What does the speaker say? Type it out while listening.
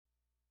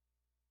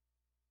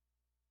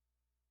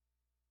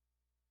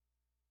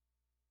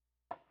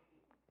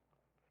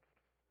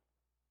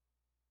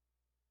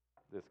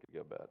this could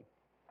go bad.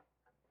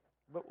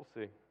 But we'll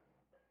see.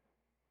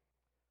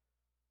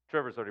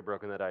 Trevor's already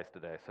broken that ice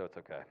today, so it's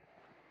okay.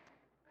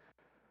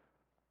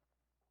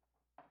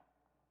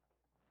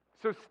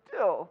 So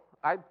still,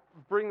 I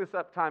bring this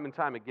up time and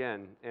time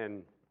again,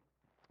 and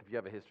if you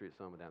have a history at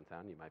Soma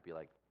downtown, you might be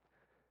like,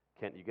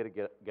 Kent, you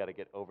gotta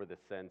get over the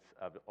sense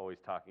of always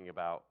talking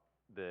about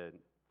the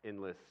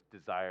endless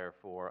desire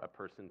for a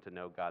person to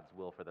know God's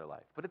will for their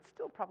life. But it's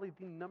still probably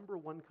the number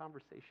one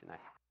conversation I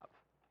have.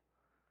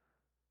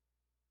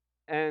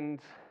 And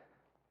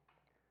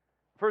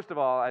first of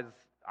all, as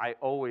I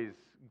always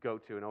go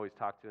to and always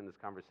talk to in this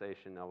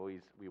conversation,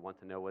 we want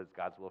to know what is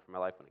God's will for my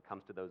life when it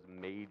comes to those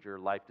major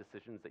life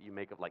decisions that you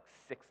make of like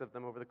 6 of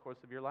them over the course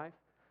of your life,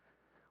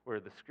 where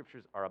the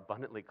scriptures are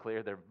abundantly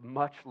clear. They're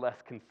much less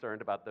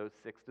concerned about those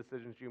 6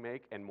 decisions you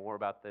make and more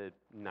about the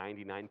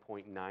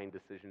 99.9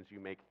 decisions you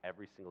make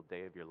every single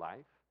day of your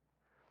life.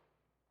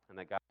 And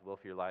that God's will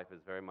for your life is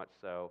very much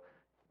so.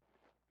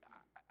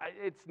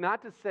 It's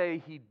not to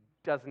say he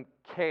doesn't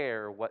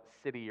care what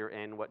city you're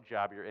in, what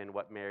job you're in,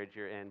 what marriage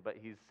you're in, but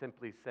he's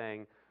simply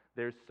saying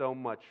there's so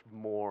much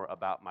more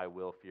about my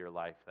will for your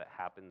life that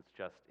happens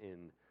just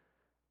in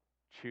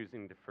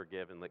choosing to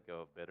forgive and let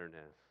go of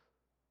bitterness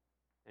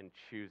and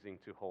choosing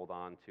to hold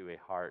on to a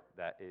heart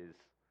that is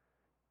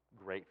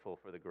grateful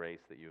for the grace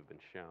that you have been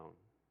shown.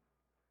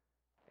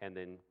 And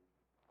then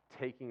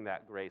taking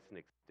that grace and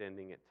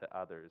extending it to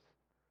others.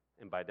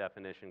 And by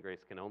definition,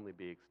 grace can only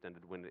be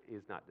extended when it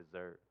is not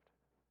deserved.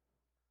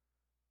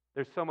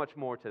 There's so much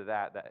more to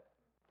that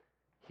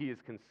he is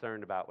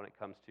concerned about when it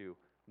comes to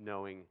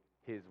knowing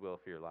his will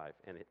for your life,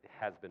 and it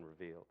has been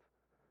revealed.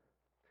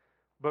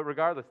 But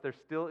regardless, there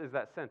still is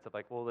that sense of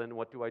like, well, then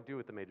what do I do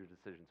with the major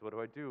decisions? What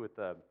do I do with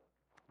the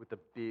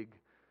big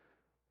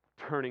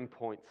turning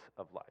points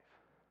of life?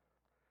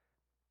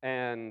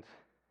 And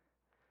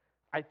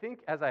I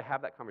think as I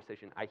have that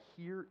conversation, I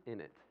hear in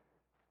it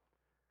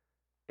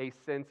a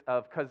sense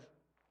of, because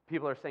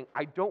people are saying,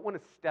 I don't want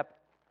to step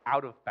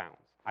out of bounds.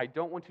 I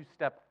don't want to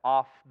step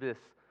off this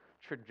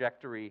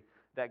trajectory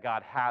that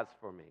God has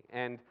for me.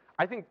 And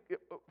I think,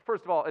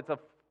 first of all, it's a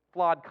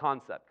flawed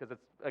concept because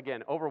it's,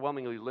 again,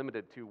 overwhelmingly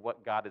limited to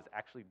what God is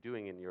actually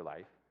doing in your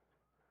life.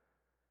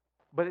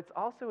 But it's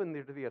also in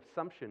there to the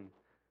assumption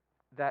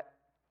that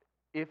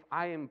if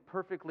I am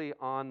perfectly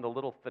on the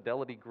little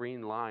fidelity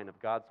green line of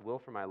God's will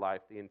for my life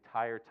the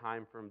entire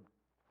time from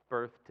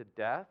birth to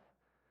death,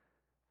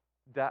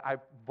 that I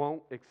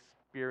won't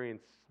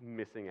experience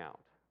missing out.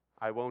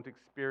 I won't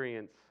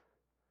experience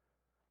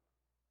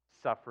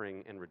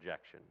suffering and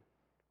rejection.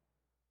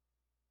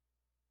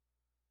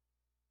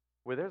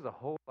 Where there's a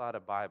whole lot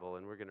of Bible,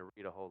 and we're going to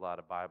read a whole lot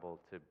of Bible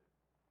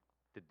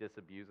to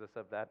disabuse us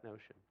of that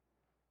notion.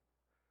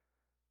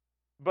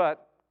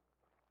 But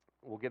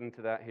we'll get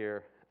into that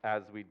here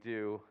as we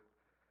do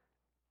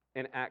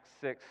in Acts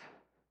 6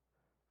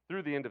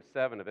 through the end of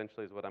 7,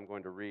 eventually is what I'm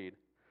going to read.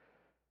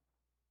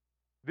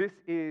 This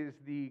is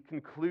the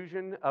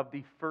conclusion of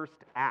the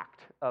first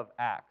act of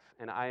Acts,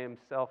 and I am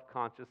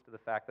self-conscious to the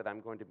fact that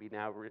I'm going to be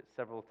now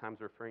several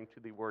times referring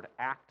to the word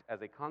act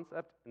as a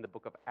concept in the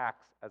book of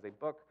Acts as a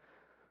book.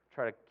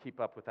 Try to keep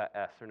up with that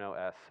S or no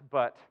S.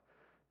 But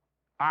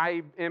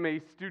I am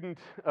a student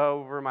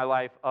over my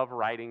life of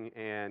writing,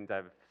 and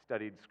I've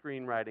studied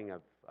screenwriting,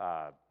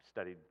 I've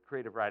studied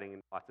creative writing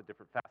in lots of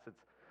different facets.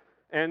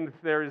 And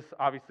there's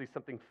obviously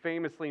something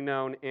famously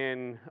known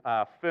in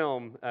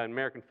film,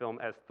 American film,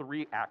 as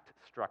 3-act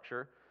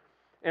structure.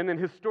 And then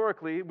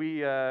historically, we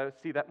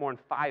see that more in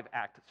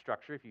 5-act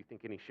structure. If you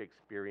think any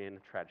Shakespearean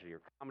tragedy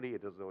or comedy,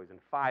 it is always in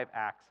 5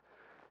 acts.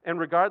 And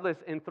regardless,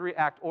 in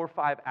 3-act or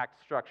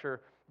 5-act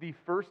structure, the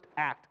first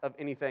act of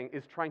anything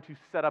is trying to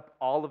set up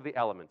all of the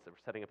elements. We're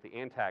setting up the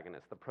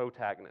antagonist, the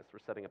protagonist, we're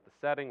setting up the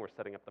setting, we're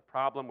setting up the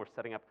problem, we're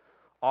setting up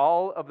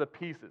all of the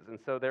pieces. And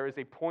so there is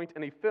a point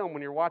in a film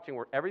when you're watching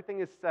where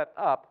everything is set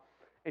up,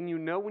 and you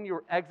know when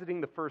you're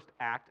exiting the first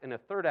act in a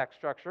 3rd-act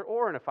structure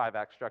or in a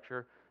 5-act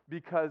structure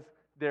because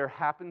there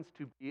happens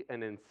to be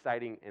an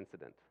inciting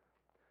incident.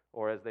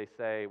 Or as they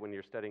say when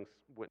you're studying,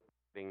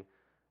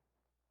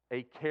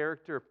 a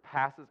character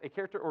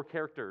or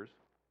characters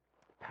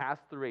pass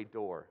through a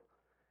door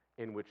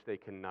in which they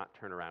cannot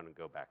turn around and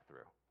go back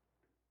through.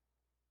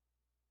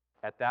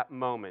 At that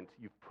moment,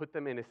 you put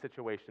them in a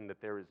situation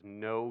that there is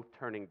no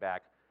turning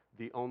back.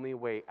 The only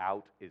way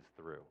out is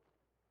through.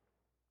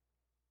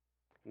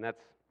 And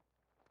that's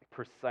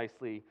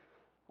precisely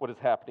what is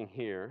happening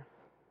here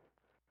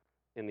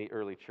in the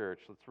early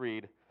church. Let's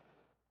read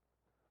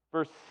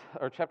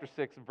chapter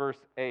 6,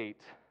 verse 8,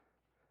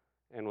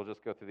 and we'll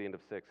just go through the end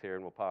of 6 here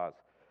and we'll pause.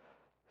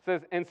 It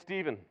says, "And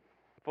Stephen,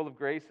 full of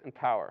grace and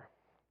power,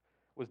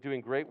 was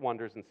doing great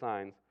wonders and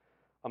signs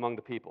among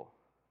the people.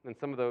 And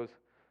some of those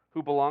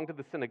who belonged to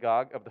the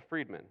synagogue of the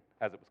freedmen,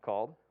 as it was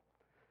called,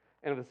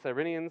 and of the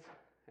Cyrenians,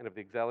 and of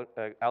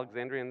the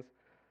Alexandrians,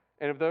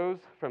 and of those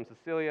from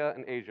Cilicia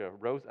and Asia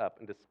rose up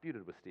and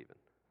disputed with Stephen.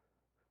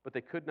 But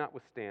they could not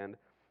withstand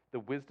the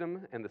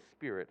wisdom and the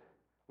spirit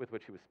with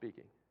which he was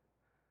speaking.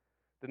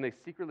 Then they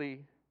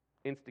secretly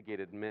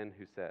instigated men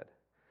who said,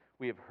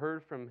 we have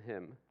heard from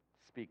him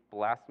speak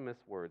blasphemous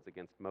words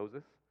against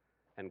Moses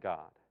and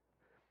God.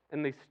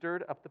 And they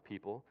stirred up the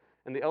people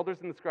and the elders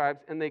and the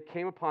scribes, and they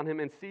came upon him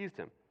and seized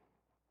him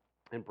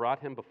and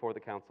brought him before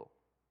the council.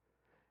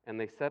 And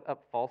they set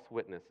up false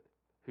witness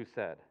who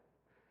said,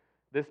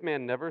 "This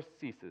man never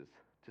ceases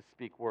to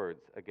speak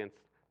words against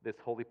this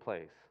holy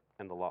place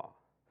and the law.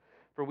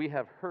 For we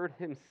have heard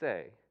him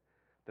say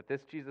that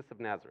this Jesus of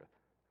Nazareth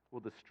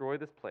will destroy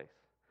this place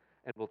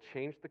and will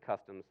change the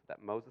customs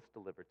that Moses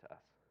delivered to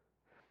us."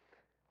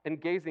 And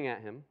gazing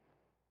at him,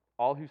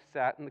 all who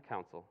sat in the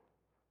council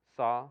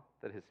saw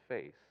that his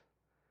face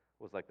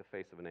was like the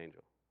face of an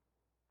angel.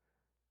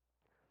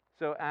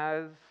 So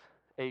as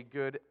a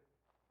good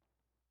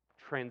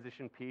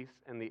transition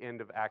piece in the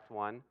end of Acts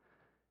 1,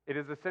 it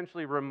is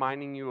essentially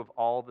reminding you of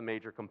all the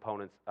major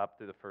components up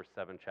through the first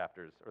 7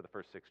 chapters, or the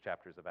first 6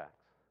 chapters of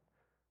Acts.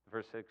 The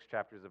first 6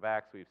 chapters of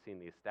Acts, we've seen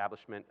the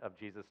establishment of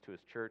Jesus to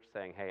his church,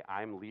 saying, hey,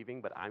 I'm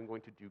leaving, but I'm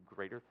going to do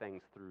greater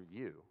things through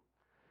you.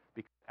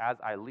 Because as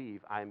I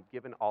leave, I'm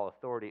given all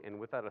authority, and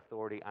with that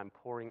authority, I'm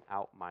pouring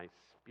out my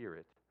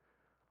Spirit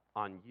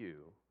on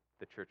you,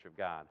 the church of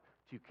God,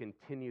 to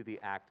continue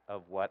the act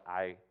of what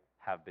I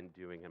have been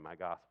doing in my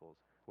Gospels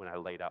when I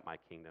laid out my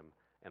kingdom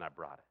and I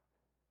brought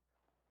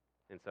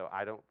it. And so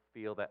I don't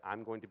feel that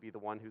I'm going to be the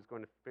one who's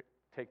going to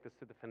take this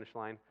to the finish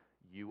line.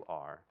 You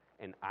are,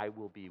 and I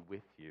will be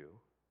with you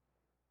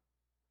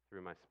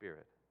through my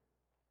Spirit.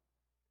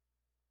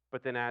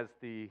 But then as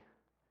the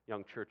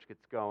young church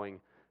gets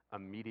going,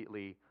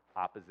 immediately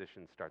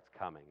opposition starts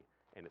coming,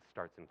 and it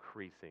starts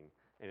increasing.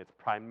 And it's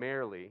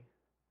primarily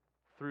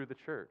through the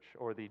church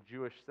or the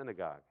Jewish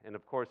synagogue. And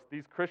of course,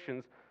 these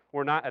Christians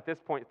were not at this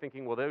point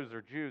thinking, well, those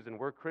are Jews and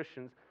we're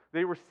Christians.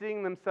 They were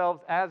seeing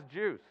themselves as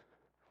Jews.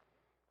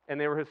 And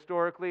they were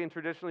historically and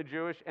traditionally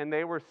Jewish, and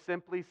they were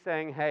simply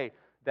saying, hey,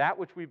 that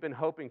which we've been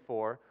hoping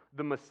for,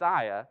 the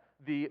Messiah,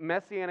 the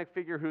messianic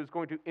figure who's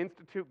going to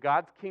institute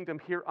God's kingdom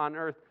here on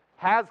earth,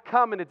 has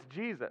come, and it's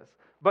Jesus.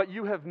 But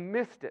you have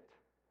missed it.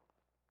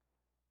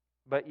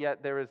 But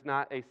yet there is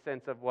not a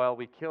sense of, well,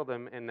 we killed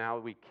him, and now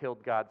we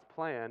killed God's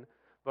plan.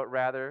 But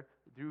rather,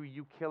 through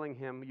you killing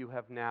him, you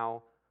have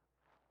now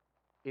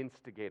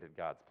instigated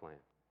God's plan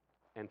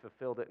and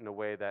fulfilled it in a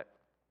way that,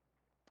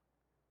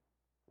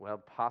 well,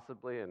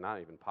 possibly, and not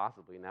even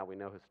possibly, now we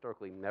know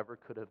historically, never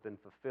could have been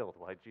fulfilled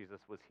while Jesus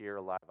was here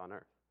alive on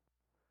earth.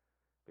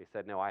 They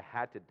said, no, I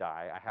had to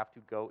die. I have to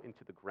go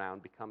into the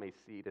ground, become a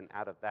seed, and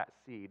out of that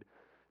seed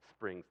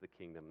springs the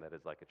kingdom that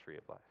is like a tree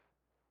of life.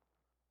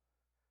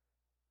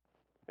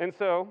 And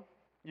so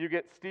you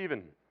get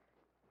Stephen,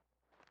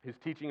 who's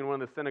teaching in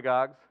one of the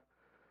synagogues,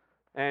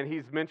 and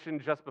he's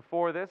mentioned just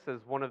before this as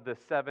one of the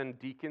 7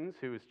 deacons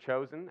who was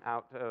chosen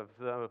out of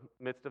the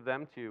midst of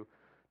them to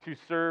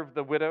serve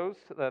the widows,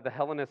 the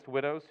Hellenist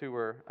widows who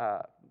were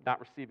not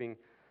receiving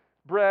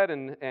bread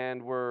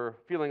and were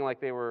feeling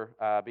like they were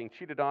being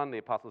cheated on. The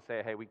apostles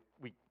say, hey, we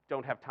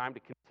don't have time to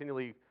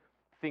continually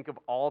think of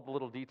all the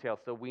little details,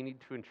 so we need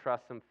to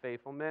entrust some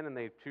faithful men, and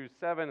they choose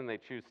 7, and they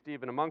choose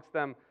Stephen amongst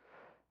them.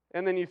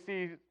 And then you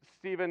see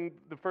Stephen,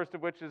 the first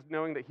of which is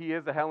knowing that he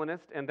is a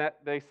Hellenist, and that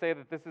they say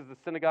that this is the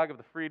synagogue of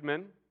the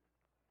freedmen.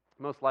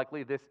 Most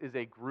likely this is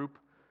a group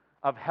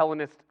of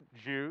Hellenist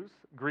Jews,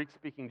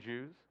 Greek-speaking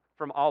Jews,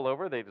 from all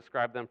over. They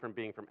describe them from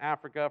being from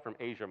Africa, from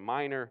Asia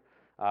Minor,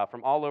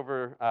 from all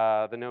over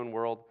the known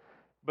world.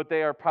 But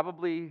they are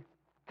probably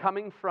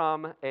coming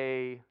from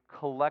a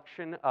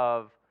collection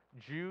of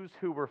Jews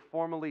who were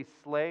formerly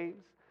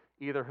slaves,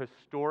 either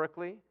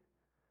historically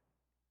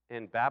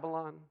in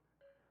Babylon,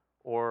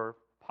 or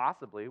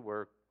possibly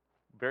were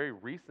very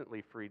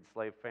recently freed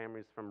slave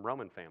families from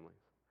Roman families.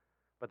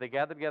 But they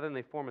gather together and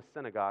they form a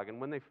synagogue.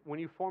 And when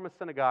you form a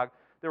synagogue,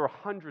 there were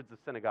hundreds of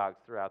synagogues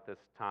throughout this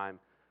time.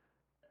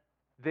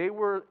 They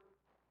were,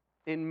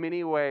 in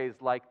many ways,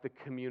 like the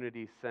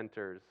community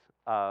centers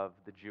of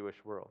the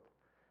Jewish world.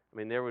 I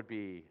mean, there would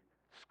be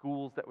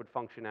schools that would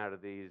function out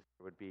of these.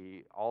 There would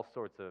be all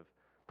sorts of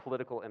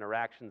political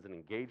interactions and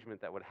engagement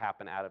that would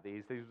happen out of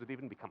these. These would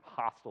even become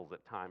hostels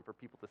at times for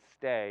people to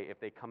stay. If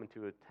they come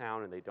into a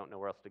town and they don't know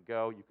where else to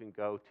go, you can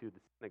go to the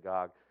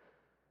synagogue.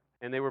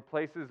 And they were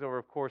places where,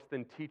 of course,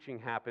 then teaching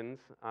happens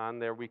on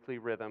their weekly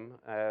rhythm,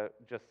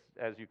 just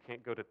as you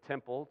can't go to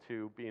temple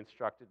to be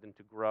instructed and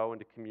to grow and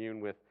to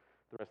commune with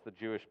the rest of the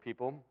Jewish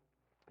people.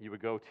 You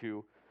would go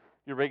to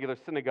your regular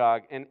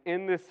synagogue. And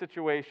in this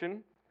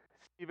situation,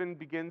 Stephen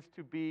begins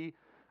to be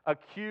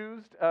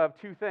accused of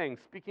 2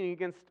 things: speaking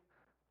against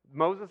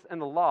Moses and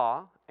the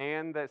law,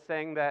 and that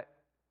saying that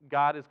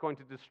God is going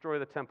to destroy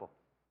the temple.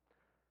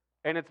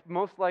 And it's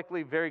most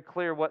likely very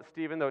clear what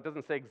Stephen, though it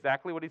doesn't say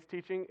exactly what he's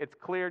teaching, it's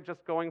clear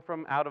just going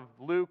from out of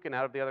Luke and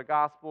out of the other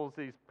Gospels,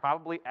 he's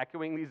probably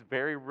echoing these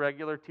very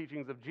regular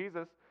teachings of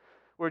Jesus,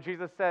 where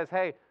Jesus says,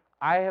 hey,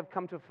 I have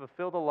come to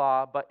fulfill the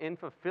law, but in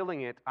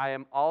fulfilling it, I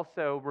am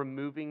also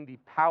removing the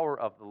power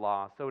of the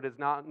law. So it is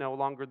no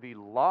longer the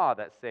law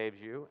that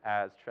saves you,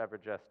 as Trevor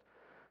just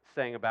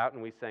sang about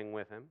and we sang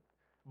with him,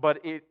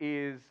 but it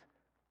is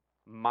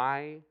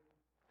my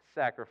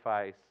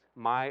sacrifice,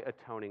 my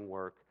atoning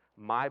work,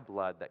 my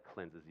blood that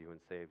cleanses you and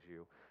saves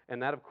you.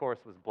 And that, of course,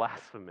 was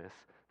blasphemous,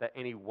 that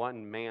any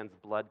one man's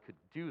blood could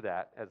do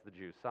that, as the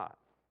Jews saw it.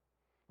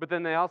 But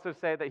then they also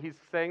say that he's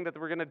saying that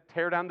we're going to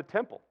tear down the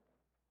temple.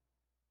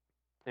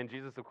 And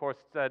Jesus, of course,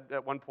 said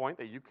at one point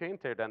that you can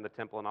tear down the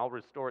temple and I'll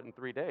restore it in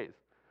 3 days.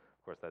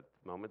 Of course, at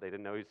the moment, they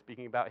didn't know he was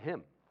speaking about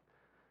him.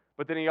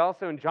 But then he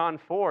also, in John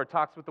 4,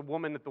 talks with the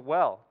woman at the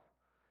well.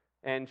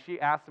 And she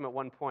asked him at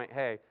one point,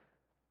 hey,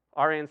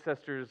 our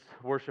ancestors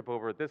worship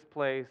over at this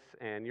place,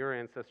 and your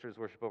ancestors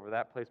worship over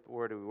that place, but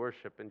where do we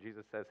worship? And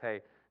Jesus says, hey,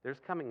 there's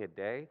coming a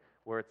day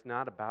where it's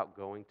not about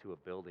going to a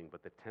building,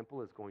 but the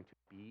temple is going to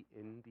be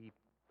in the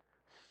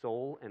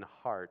soul and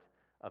heart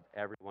of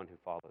everyone who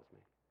follows me.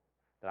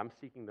 That I'm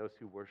seeking those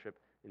who worship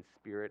in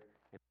spirit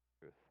and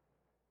truth.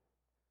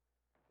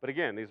 But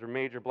again, these are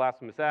major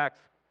blasphemous acts.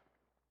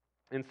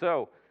 And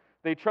so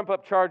they trump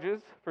up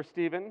charges for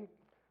Stephen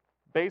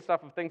based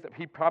off of things that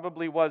he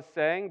probably was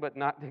saying, but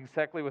not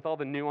exactly with all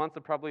the nuance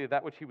of probably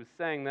that which he was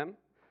saying them.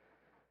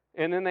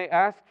 And then they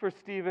ask for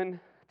Stephen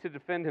to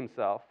defend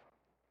himself.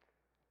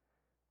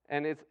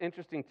 And it's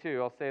interesting,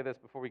 too, I'll say this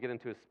before we get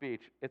into his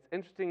speech. It's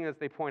interesting as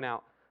they point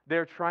out,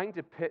 they're trying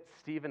to pit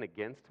Stephen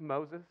against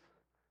Moses,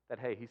 that,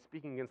 hey, he's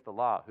speaking against the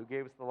law. Who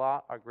gave us the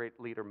law? Our great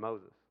leader,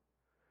 Moses.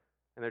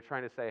 And they're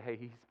trying to say, hey,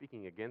 he's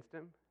speaking against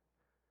him.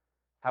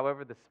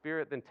 However, the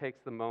Spirit then takes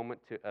the moment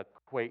to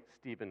equate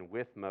Stephen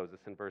with Moses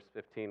in verse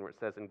 15, where it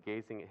says, "And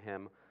gazing at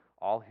him,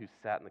 all who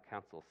sat in the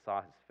council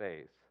saw his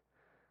face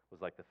was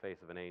like the face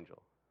of an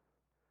angel."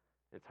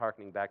 It's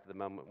hearkening back to the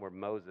moment where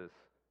Moses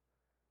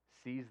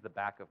sees the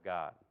back of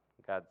God.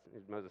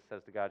 Moses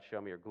says to God, "Show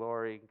me your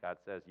glory." God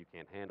says, "You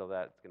can't handle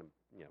that. It's going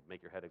to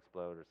make your head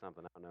explode or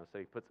something." I don't know. So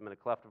he puts him in a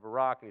cleft of a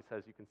rock, and he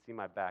says, "You can see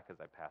my back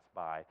as I pass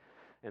by."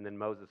 And then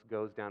Moses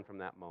goes down from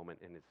that moment,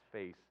 and his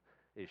face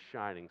is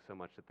shining so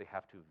much that they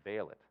have to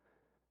veil it.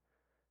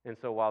 And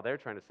so while they're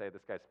trying to say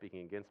this guy's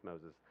speaking against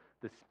Moses,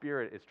 the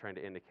Spirit is trying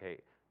to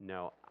indicate,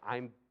 no,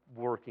 I'm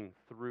working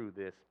through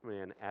this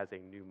man as a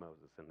new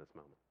Moses in this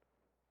moment.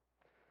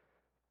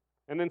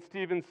 And then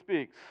Stephen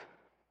Speaks,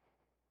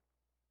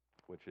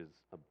 which is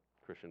a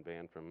Christian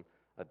band from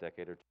a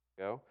decade or two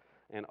ago,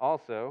 and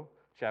also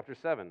chapter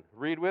 7.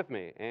 Read with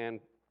me and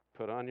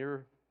put on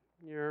your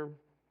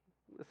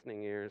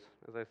listening ears,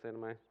 as I say to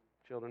my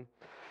children.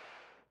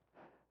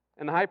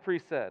 And the high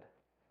priest said,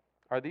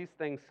 "Are these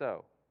things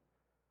so?"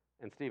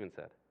 And Stephen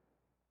said,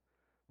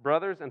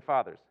 "Brothers and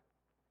fathers,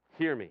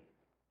 hear me.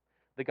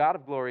 The God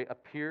of glory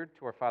appeared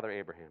to our father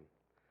Abraham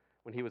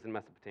when he was in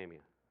Mesopotamia,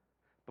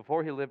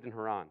 before he lived in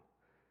Haran,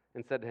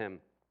 and said to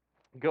him,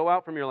 'Go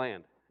out from your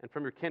land and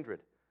from your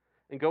kindred,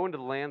 and go into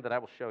the land that I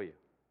will show you.'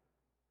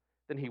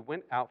 Then he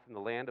went out from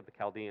the land of the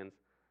Chaldeans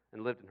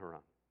and lived in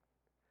Haran.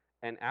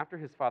 And after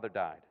his father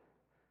died,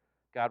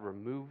 God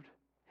removed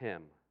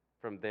him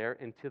from there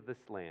into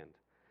this land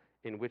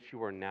in which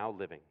you are now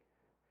living.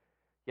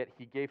 Yet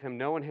he gave him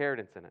no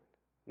inheritance in it,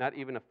 not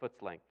even a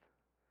foot's length,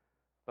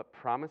 but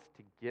promised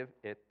to give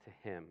it to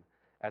him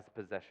as a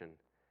possession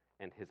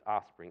and his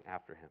offspring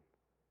after him,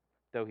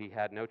 though he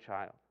had no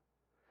child.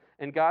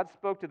 And God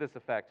spoke to this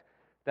effect,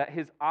 that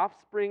his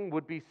offspring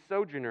would be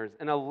sojourners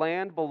in a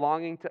land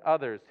belonging to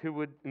others, who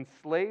would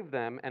enslave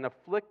them and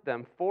afflict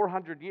them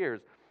 400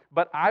 years.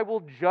 But I will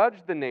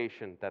judge the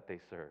nation that they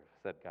serve,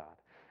 said God.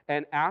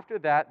 And after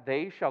that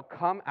they shall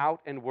come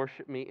out and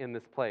worship me in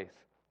this place.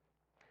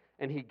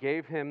 And he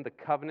gave him the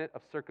covenant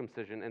of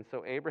circumcision. And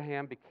so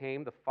Abraham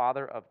became the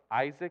father of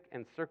Isaac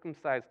and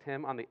circumcised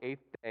him on the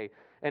 8th day.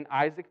 And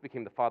Isaac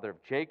became the father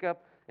of Jacob,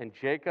 and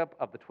Jacob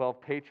of the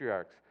 12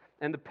 patriarchs.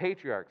 And the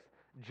patriarchs,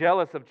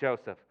 jealous of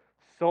Joseph,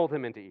 sold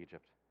him into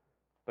Egypt.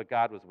 But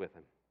God was with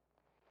him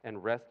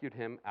and rescued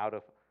him out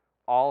of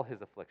all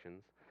his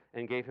afflictions,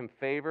 and gave him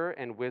favor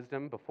and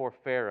wisdom before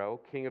Pharaoh,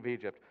 king of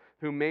Egypt,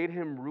 who made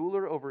him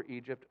ruler over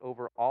Egypt,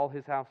 over all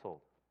his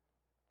household.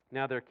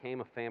 Now there came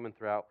a famine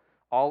throughout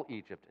all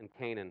Egypt and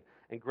Canaan,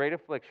 and great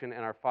affliction,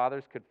 and our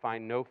fathers could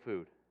find no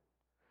food.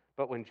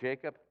 But when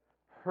Jacob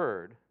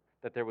heard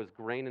that there was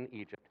grain in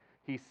Egypt,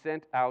 he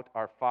sent out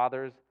our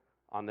fathers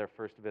on their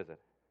first visit.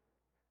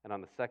 And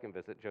on the second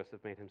visit,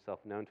 Joseph made himself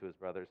known to his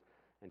brothers,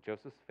 and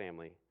Joseph's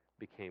family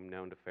became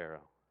known to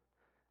Pharaoh.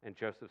 And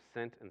Joseph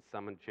sent and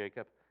summoned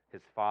Jacob,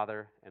 his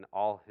father, and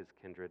all his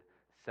kindred,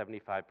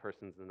 75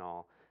 persons in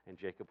all. And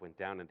Jacob went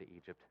down into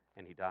Egypt,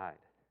 and he died,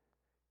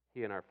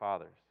 he and our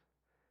fathers.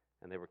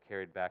 And they were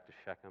carried back to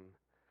Shechem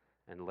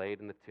and laid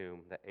in the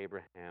tomb that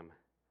Abraham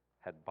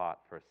had bought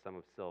for a sum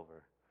of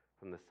silver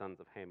from the sons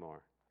of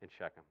Hamor in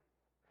Shechem.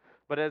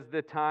 But as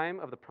the time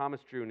of the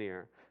promise drew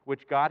near,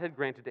 which God had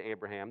granted to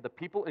Abraham, the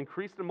people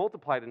increased and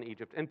multiplied in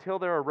Egypt, until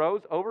there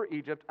arose over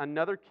Egypt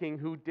another king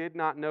who did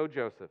not know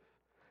Joseph.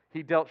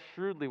 He dealt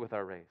shrewdly with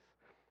our race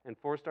and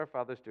forced our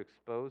fathers to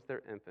expose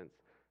their infants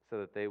so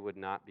that they would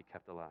not be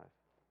kept alive.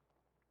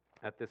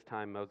 At this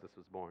time Moses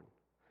was born,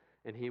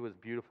 and he was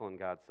beautiful in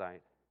God's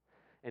sight.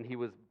 And he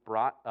was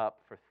brought up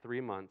for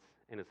 3 months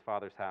in his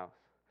father's house.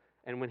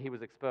 And when he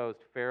was exposed,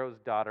 Pharaoh's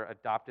daughter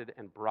adopted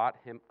and brought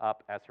him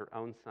up as her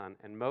own son.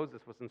 And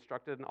Moses was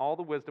instructed in all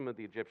the wisdom of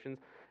the Egyptians,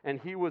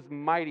 and he was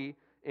mighty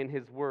in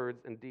his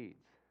words and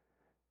deeds.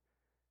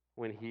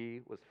 When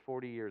he was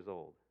 40 years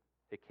old,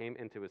 it came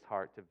into his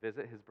heart to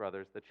visit his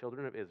brothers, the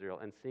children of Israel,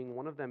 and seeing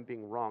one of them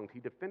being wronged, he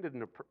defended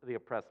the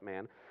oppressed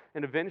man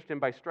and avenged him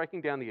by striking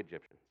down the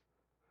Egyptian.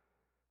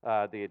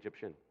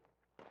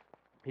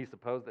 He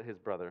supposed that his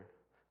brother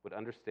would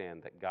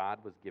understand that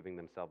God was giving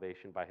them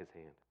salvation by his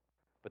hand,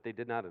 but they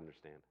did not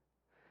understand.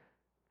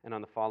 And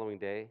on the following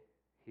day,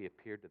 he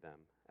appeared to them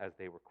as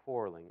they were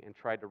quarreling and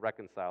tried to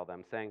reconcile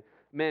them, saying,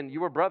 "Men,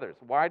 you are brothers.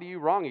 Why do you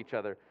wrong each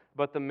other?"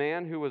 But the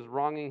man who was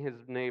wronging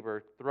his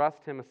neighbor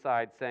thrust him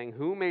aside, saying,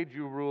 "Who made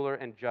you ruler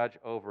and judge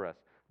over us?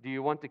 Do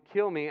you want to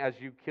kill me as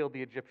you killed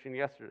the Egyptian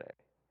yesterday?"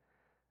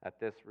 At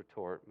this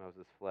retort,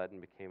 Moses fled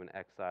and became an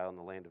exile in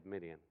the land of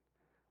Midian,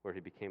 where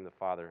he became the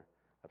father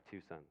of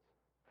 2 sons.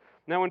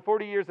 Now, when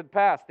 40 years had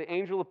passed, the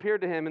angel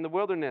appeared to him in the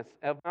wilderness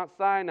of Mount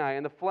Sinai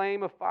in the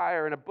flame of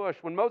fire in a bush.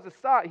 When Moses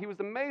saw it, he was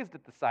amazed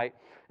at the sight.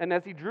 And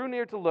as he drew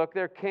near to look,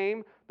 there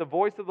came the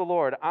voice of the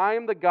Lord, "I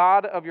am the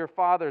God of your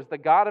fathers, the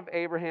God of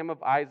Abraham,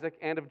 of Isaac,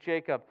 and of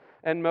Jacob."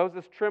 And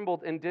Moses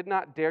trembled and did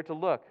not dare to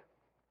look.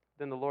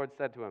 Then the Lord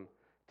said to him,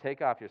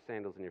 "Take off your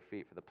sandals and your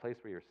feet, for the place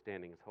where you're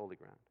standing is holy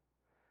ground.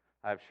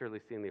 I have surely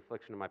seen the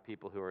affliction of my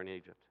people who are in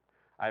Egypt.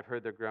 I have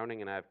heard their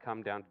groaning, and I have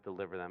come down to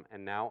deliver them.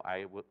 And now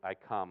I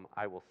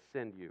will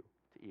send you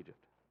to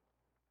Egypt."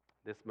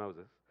 This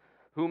Moses,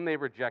 whom they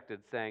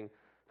rejected, saying,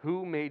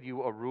 "Who made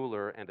you a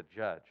ruler and a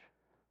judge?"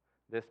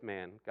 This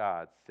man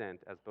God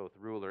sent as both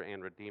ruler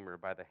and redeemer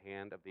by the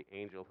hand of the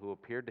angel who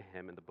appeared to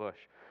him in the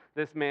bush.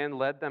 This man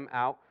led them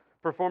out,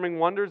 performing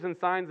wonders and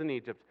signs in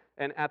Egypt,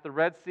 and at the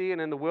Red Sea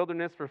and in the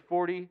wilderness for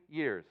 40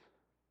 years.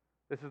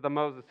 This is the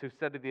Moses who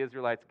said to the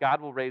Israelites,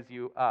 "God will raise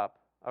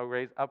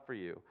up for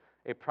you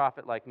a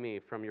prophet like me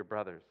from your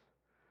brothers."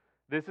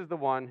 This is the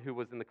one who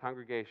was in the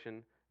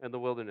congregation in the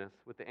wilderness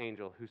with the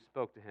angel who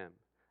spoke to him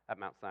at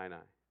Mount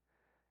Sinai.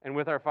 And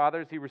with our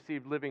fathers he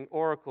received living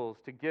oracles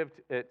to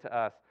give it to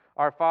us.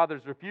 Our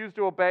fathers refused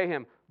to obey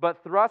him,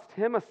 but thrust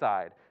him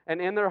aside.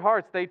 And in their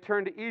hearts they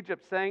turned to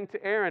Egypt, saying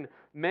to Aaron,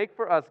 "Make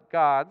for us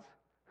gods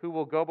who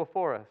will go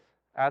before us."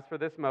 As for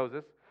this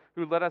Moses,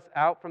 who led us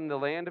out from the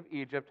land of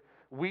Egypt,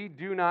 we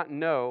do not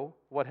know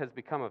what has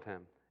become of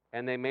him.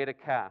 And they made a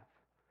calf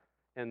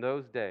in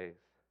those days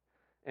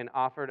and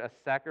offered a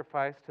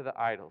sacrifice to the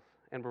idols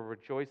and were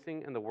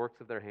rejoicing in the works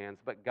of their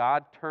hands. But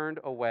God turned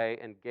away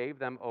and gave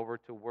them over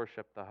to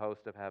worship the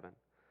host of heaven,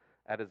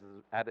 as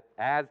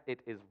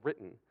it is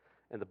written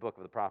in the book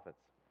of the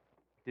prophets.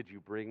 "Did you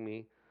bring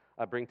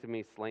to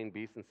me slain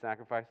beasts and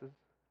sacrifices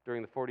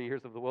during the 40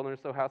 years of the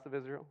wilderness, O house of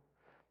Israel?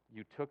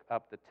 You took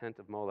up the tent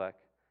of Molech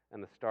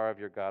and the star of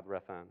your god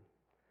Rephan,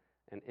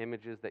 and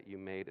images that you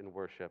made in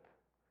worship,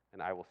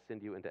 and I will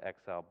send you into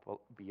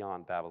exile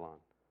beyond Babylon."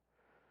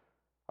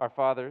 Our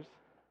fathers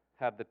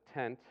had the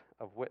tent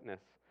of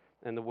witness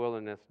in the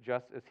wilderness,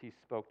 just as he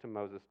spoke to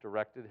Moses,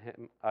 directed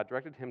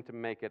him to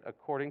make it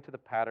according to the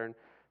pattern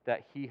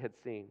that he had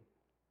seen.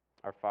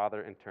 Our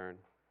father, in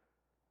turn,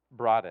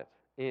 brought it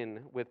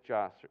in with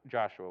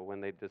Joshua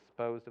when they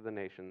disposed of the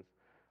nations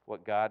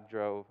that God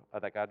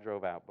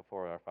drove out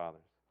before our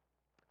fathers.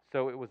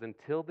 So it was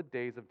until the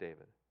days of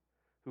David,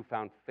 who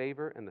found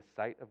favor in the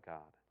sight of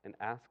God and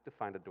asked to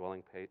find a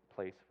dwelling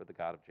place for the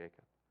God of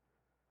Jacob.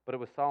 But it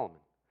was Solomon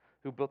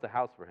who built a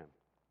house for him.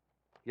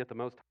 Yet the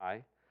Most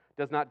High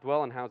does not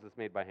dwell in houses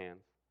made by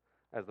hands,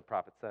 as the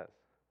prophet says.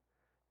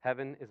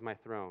 "Heaven is my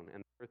throne,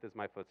 and the earth is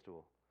my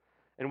footstool.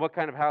 And what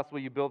kind of house will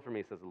you build for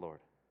me, says the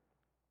Lord?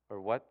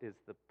 Or what is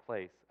the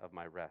place of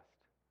my rest?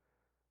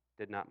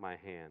 Did not my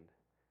hand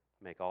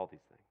make all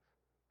these things?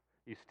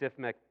 You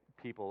stiff-necked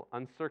people,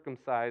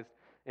 uncircumcised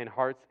in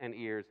hearts and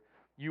ears,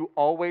 you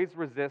always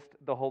resist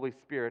the Holy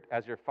Spirit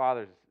as your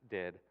fathers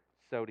did,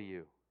 so do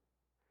you.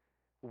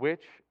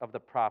 Which of the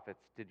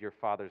prophets did your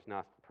fathers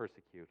not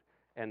persecute?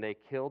 And they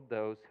killed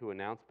those who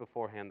announced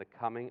beforehand the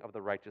coming of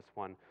the righteous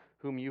one,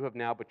 whom you have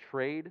now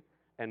betrayed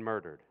and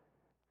murdered.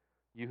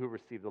 You who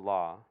received the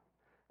law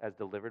as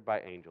delivered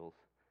by angels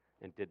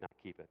and did not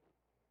keep it."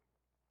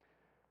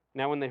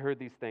 Now when they heard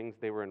these things,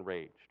 they were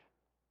enraged,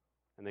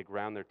 and they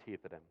ground their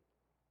teeth at him.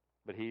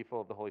 But he,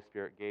 full of the Holy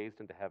Spirit, gazed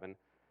into heaven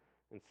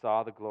and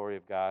saw the glory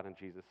of God and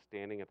Jesus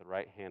standing at the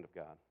right hand of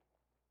God.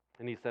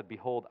 And he said,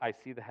 "Behold, I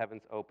see the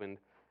heavens opened,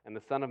 and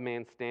the Son of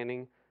Man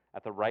standing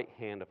at the right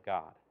hand of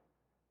God."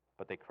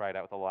 But they cried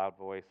out with a loud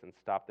voice and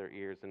stopped their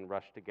ears and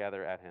rushed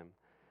together at him.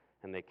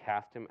 And they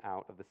cast him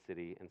out of the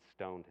city and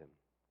stoned him.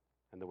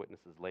 And the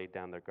witnesses laid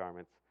down their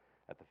garments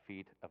at the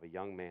feet of a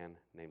young man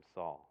named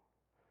Saul.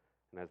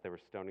 And as they were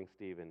stoning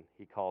Stephen,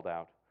 he called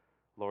out,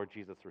 "Lord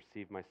Jesus,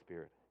 receive my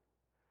spirit."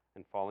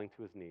 And falling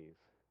to his knees,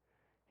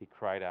 he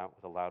cried out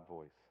with a loud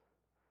voice,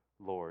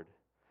 "Lord,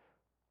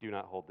 do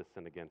not hold this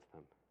sin against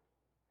them."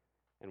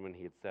 And when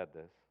he had said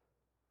this,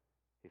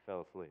 he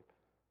fell asleep.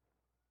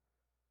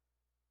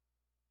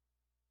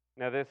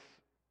 Now this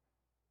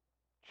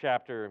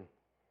chapter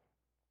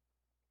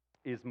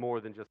is more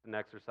than just an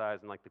exercise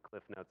in like the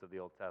Cliff Notes of the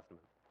Old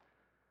Testament.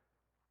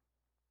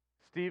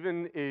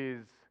 Stephen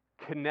is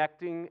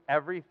connecting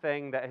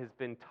everything that has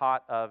been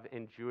taught of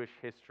in Jewish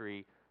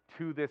history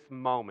to this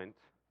moment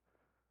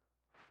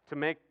to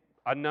make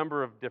a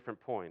number of different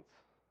points.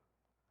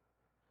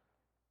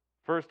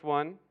 First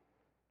one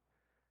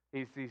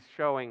is he's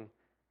showing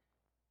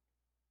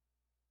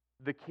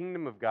the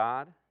kingdom of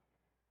God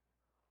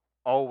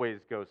always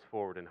goes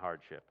forward in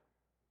hardship.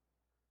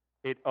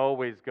 It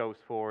always goes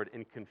forward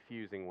in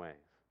confusing ways.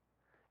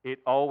 It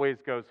always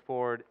goes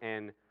forward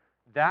in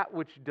that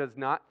which does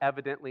not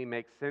evidently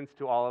make sense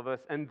to all of us,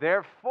 and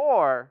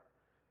therefore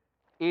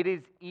it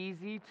is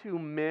easy to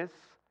miss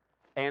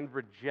and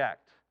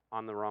reject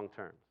on the wrong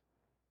terms.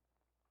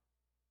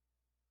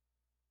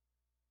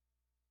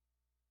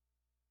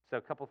 So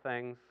a couple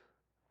things.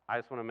 I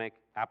just want to make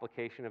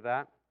application of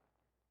that.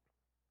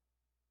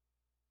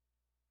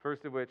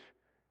 First of which,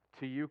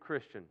 to you,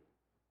 Christian,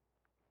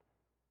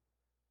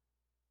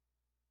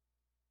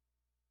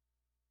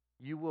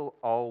 you will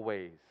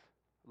always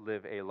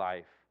live a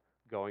life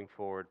going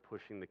forward,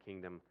 pushing the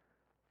kingdom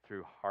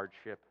through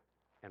hardship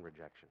and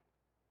rejection.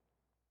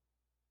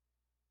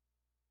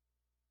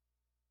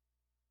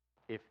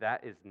 If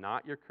that is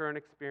not your current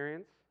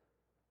experience,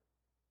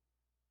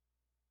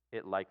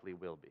 it likely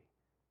will be,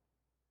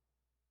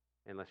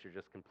 unless you're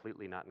just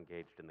completely not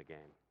engaged in the game.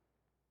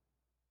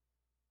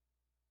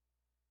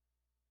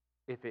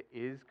 If it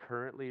is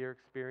currently your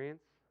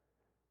experience,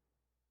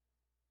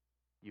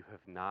 you have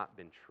not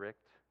been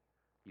tricked,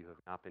 you have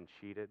not been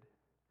cheated,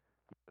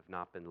 you have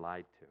not been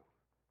lied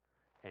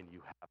to, and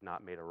you have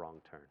not made a wrong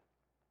turn.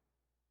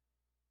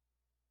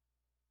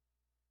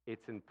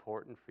 It's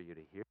important for you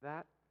to hear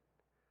that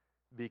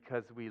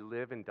because we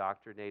live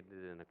indoctrinated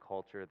in a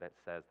culture that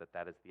says that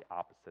that is the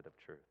opposite of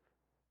truth.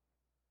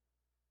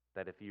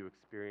 That if you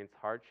experience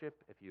hardship,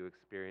 if you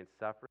experience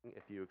suffering,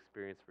 if you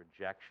experience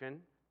rejection,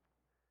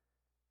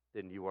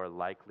 then you are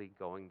likely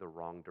going the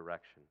wrong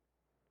direction.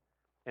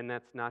 And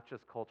that's not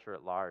just culture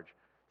at large.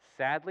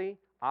 Sadly,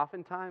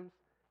 oftentimes,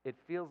 it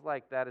feels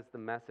like that is the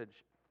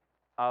message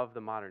of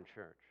the modern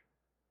church.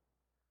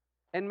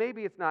 And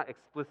maybe it's not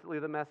explicitly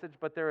the message,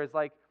 but there is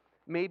like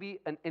maybe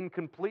an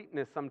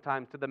incompleteness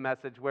sometimes to the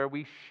message where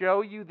we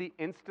show you the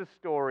Insta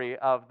story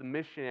of the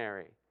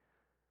missionary,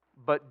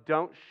 but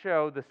don't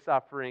show the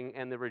suffering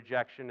and the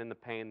rejection and the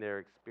pain they're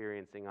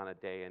experiencing on a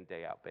day in,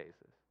 day out basis.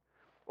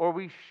 Or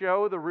we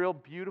show the real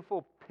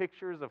beautiful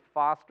pictures of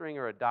fostering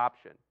or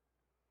adoption,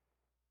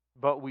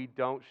 but we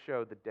don't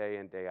show the day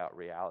in, day out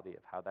reality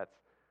of how that's,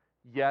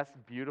 yes,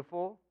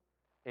 beautiful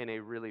in a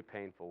really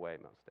painful way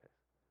most days.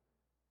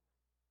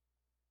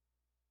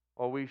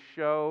 Or we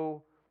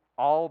show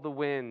all the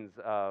wins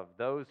of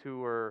those who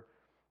were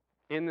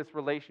in this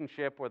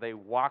relationship where they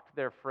walked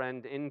their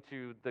friend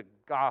into the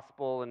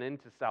gospel and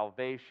into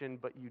salvation,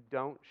 but you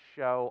don't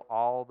show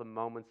all the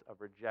moments of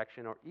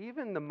rejection or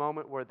even the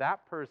moment where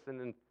that person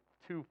in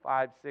 2,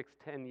 5, 6,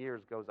 10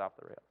 years goes off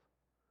the rails.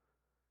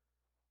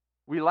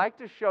 We like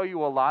to show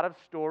you a lot of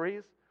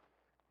stories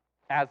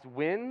as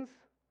wins,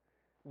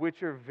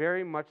 which are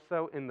very much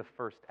so in the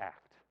first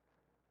act.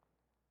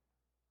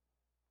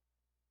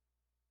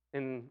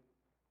 And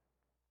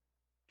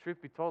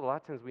truth be told, a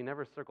lot of times we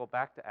never circle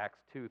back to Acts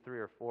 2, 3,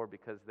 or 4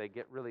 because they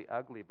get really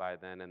ugly by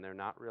then and they're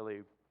not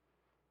really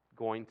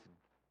going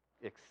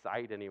to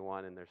excite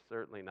anyone and they're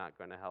certainly not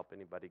going to help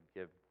anybody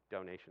give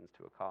donations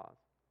to a cause.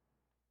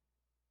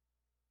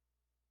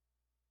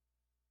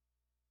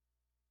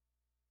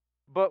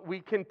 But we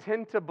can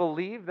tend to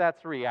believe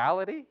that's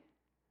reality.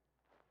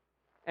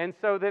 And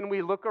so then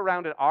we look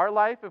around at our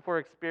life if we're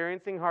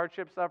experiencing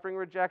hardship, suffering,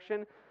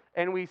 rejection,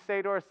 and we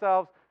say to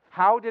ourselves,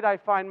 how did I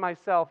find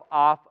myself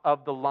off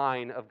of the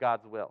line of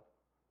God's will?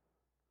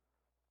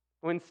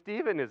 When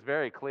Stephen is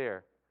very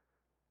clear,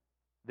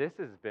 this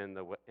has been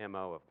the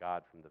MO of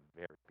God from the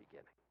very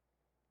beginning.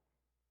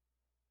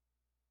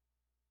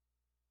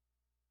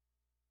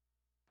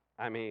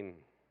 I mean,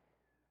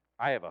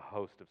 I have a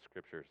host of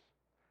scriptures.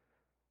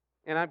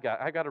 And I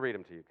got to read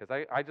them to you because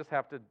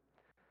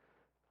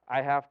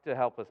I have to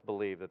help us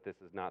believe that this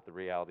is not the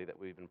reality that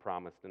we've been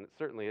promised, and it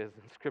certainly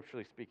isn't,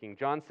 scripturally speaking.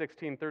 John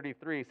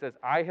 16:33 says,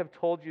 I have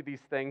told you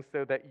these things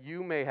so that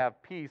you may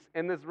have peace.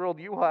 In this world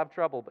you will have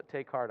trouble, but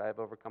take heart, I have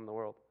overcome the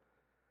world.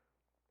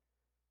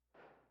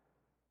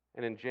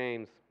 And in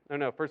 1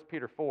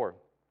 Peter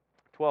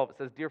 4:12, it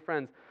says, Dear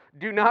friends,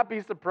 do not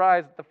be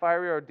surprised at the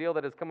fiery ordeal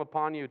that has come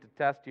upon you to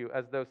test you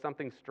as though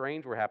something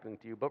strange were happening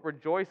to you, but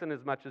rejoice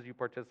inasmuch as you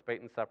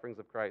participate in sufferings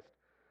of Christ,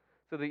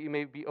 so that you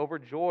may be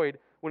overjoyed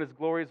when his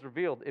glory is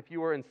revealed. If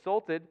you are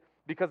insulted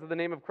because of the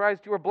name of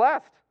Christ, you are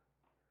blessed,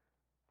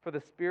 for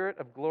the Spirit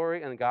of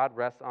glory and God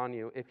rests on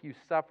you. If you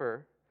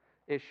suffer,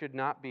 it should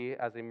not be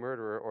as a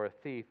murderer or a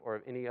thief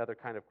or any other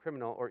kind of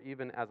criminal or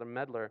even as a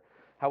meddler.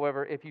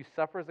 However, if you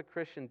suffer as a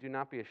Christian, do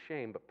not be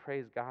ashamed, but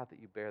praise God that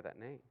you bear that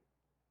name.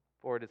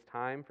 For it is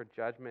time for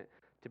judgment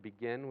to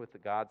begin with the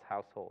God's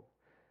household.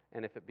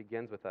 And if it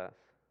begins with us,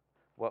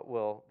 what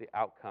will the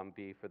outcome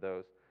be for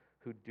those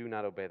who do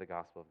not obey the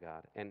gospel of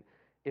God? And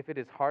If it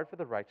is hard for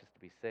the righteous to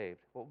be saved,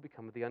 what will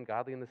become of the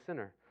ungodly and the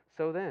sinner?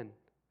 So then,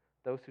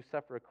 those who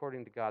suffer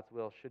according to God's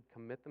will should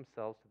commit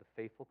themselves to the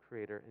faithful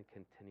Creator and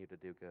continue to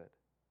do good.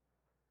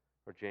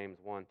 Or James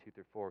 1, 2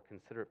 through 4,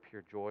 consider it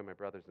pure joy, my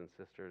brothers and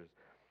sisters,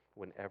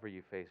 whenever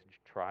you face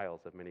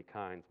trials of many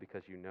kinds,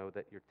 because you know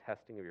that your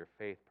testing of your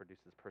faith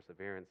produces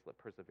perseverance. Let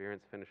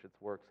perseverance finish its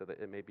work so that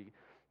it may be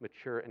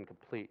mature and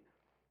complete,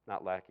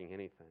 not lacking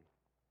anything.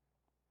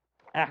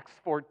 Acts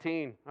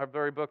 14, our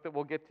very book that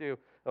we'll get to.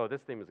 Oh, this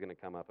theme is going to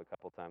come up a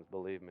couple times,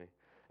 believe me.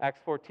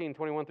 Acts 14,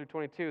 21 through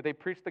 22. They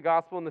preached the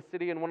gospel in the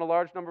city and won a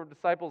large number of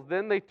disciples.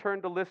 Then they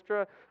turned to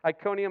Lystra,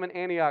 Iconium, and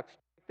Antioch,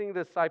 strengthening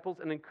the disciples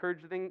and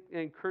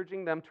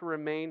encouraging them to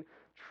remain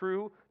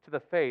true to the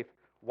faith.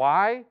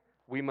 Why?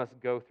 We must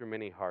go through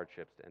many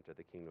hardships to enter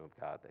the kingdom of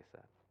God, they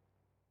said.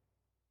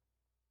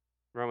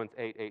 Romans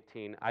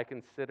 8:18. I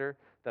consider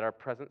that our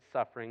present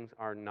sufferings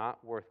are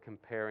not worth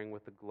comparing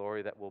with the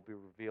glory that will be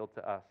revealed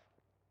to us.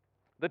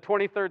 The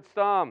 23rd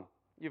Psalm.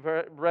 You've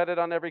read it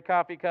on every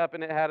coffee cup,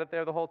 and it had it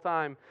there the whole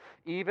time.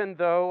 Even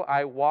though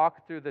I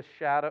walk through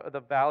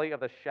the valley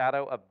of the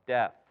shadow of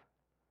death,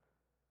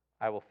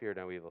 I will fear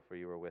no evil, for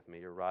you are with me.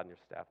 Your rod and your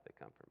staff, they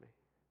comfort me.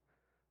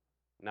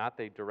 Not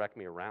they direct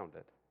me around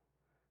it.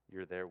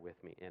 You're there with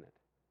me in it.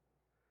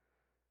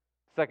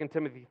 2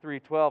 Timothy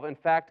 3:12. In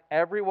fact,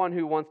 everyone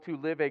who wants to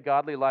live a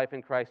godly life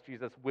in Christ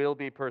Jesus will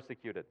be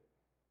persecuted.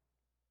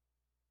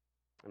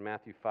 In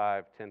Matthew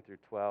 5:10 through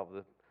 12,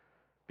 the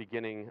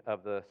beginning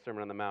of the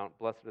Sermon on the Mount,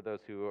 blessed are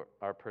those who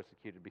are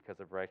persecuted because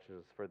of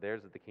righteousness, for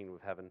theirs is the kingdom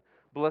of heaven.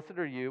 Blessed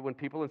are you when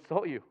people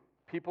insult you,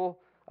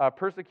 people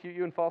persecute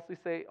you and falsely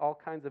say all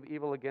kinds of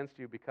evil against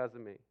you because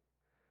of me.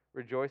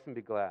 Rejoice and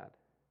be glad,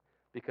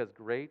 because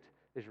great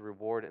is your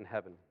reward in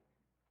heaven.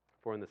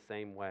 For in the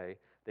same way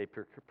they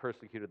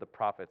persecuted the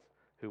prophets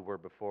who were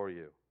before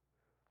you.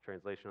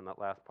 Translation on that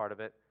last part of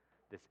it,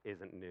 this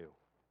isn't new.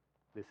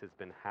 This has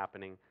been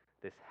happening.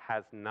 This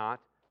has not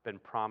been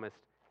promised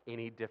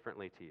any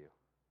differently to you.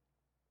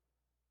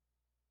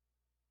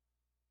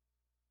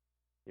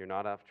 You're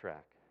not off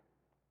track.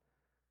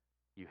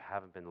 You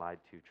haven't been lied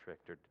to,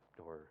 tricked,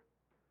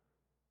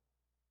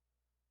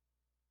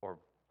 or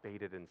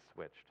baited and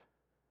switched.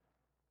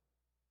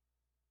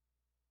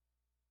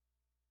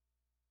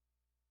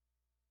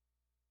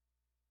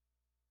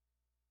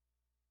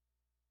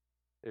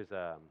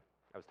 I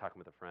was talking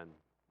with a friend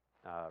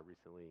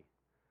recently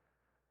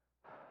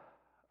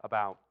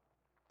about,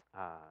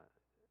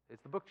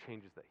 it's the book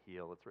Changes That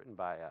Heal. It's written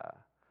by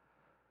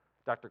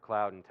Dr.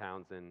 Cloud and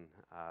Townsend,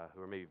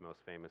 who are maybe most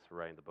famous for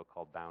writing the book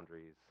called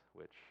Boundaries,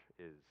 which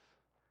is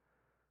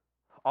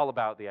all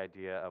about the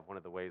idea of one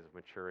of the ways of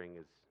maturing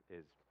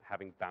is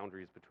having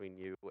boundaries between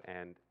you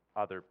and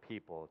other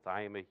people. It's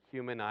I am a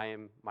human, I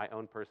am my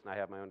own person, I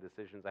have my own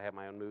decisions, I have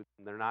my own moods,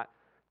 and they're not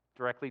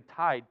directly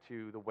tied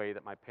to the way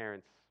that my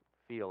parents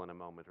feel in a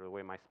moment, or the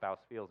way my spouse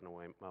feels in a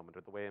moment,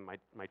 or the way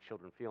my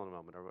children feel in a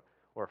moment,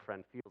 or a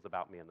friend feels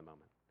about me in the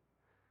moment.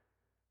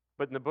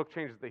 But in the book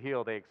Changes That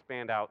Heal, they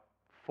expand out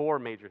four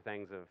major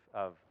things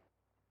of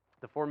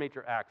the four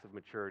major acts of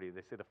maturity.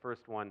 They say the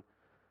first one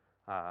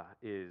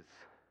is,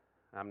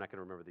 I'm not going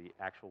to remember the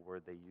actual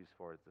word they use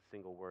for it, it's a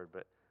single word,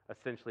 but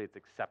essentially it's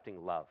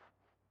accepting love.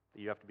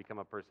 You have to become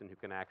a person who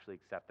can actually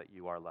accept that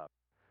you are loved.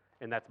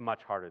 And that's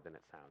much harder than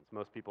it sounds.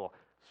 Most people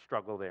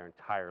struggle their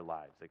entire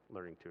lives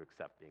learning to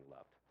accept being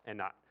loved and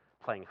not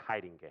playing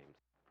hiding games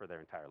for their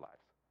entire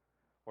lives,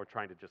 or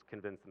trying to just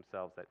convince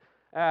themselves that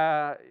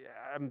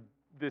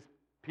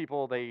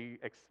people, they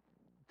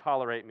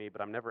tolerate me,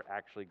 but I'm never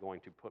actually going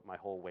to put my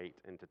whole weight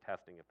into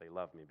testing if they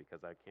love me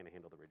because I can't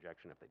handle the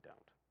rejection if they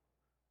don't.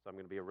 So I'm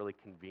going to be a really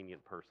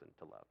convenient person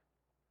to love.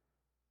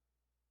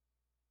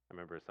 I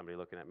remember somebody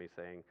looking at me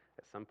saying,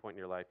 at some point in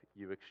your life,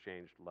 you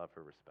exchanged love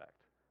for respect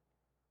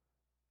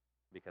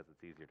because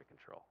it's easier to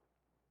control.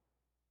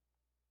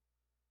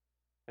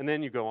 And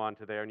then you go on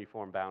to there and you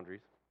form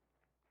boundaries.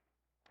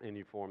 And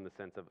you form the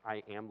sense of,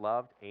 I am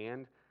loved,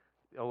 and,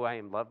 I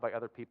am loved by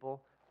other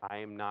people. I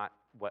am not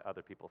what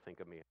other people think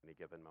of me at any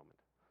given moment.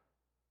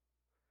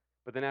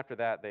 But then after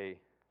that, they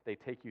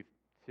take you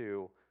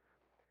to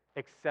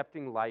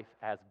accepting life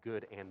as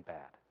good and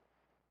bad.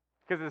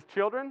 Because as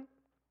children,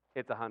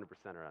 it's 100%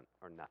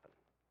 or nothing.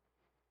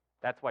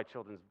 That's why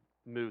children's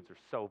moods are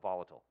so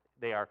volatile.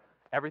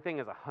 Everything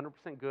is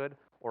 100% good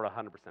or 100%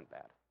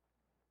 bad.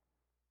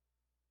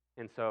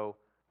 And so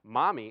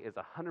mommy is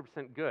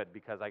 100% good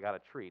because I got a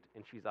treat,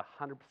 and she's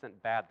 100%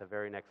 bad the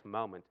very next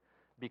moment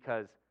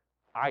because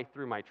I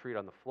threw my treat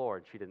on the floor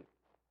and she didn't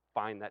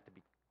find that to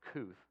be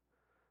couth.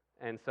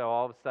 And so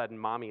all of a sudden,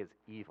 mommy is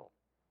evil.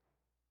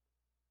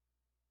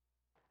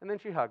 And then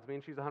she hugs me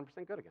and she's 100%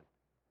 good again.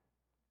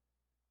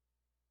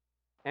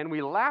 And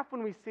we laugh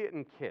when we see it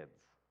in kids.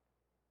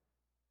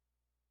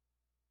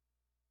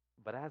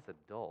 But as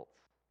adults,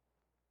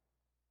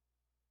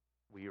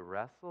 we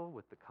wrestle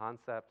with the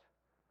concept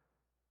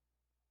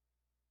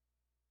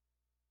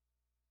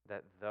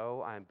that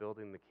though I'm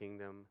building the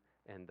kingdom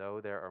and though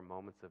there are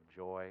moments of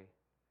joy,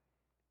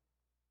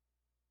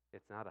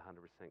 it's not 100%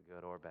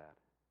 good or bad.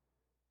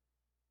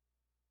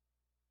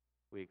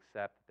 We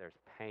accept that there's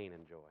pain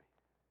and joy.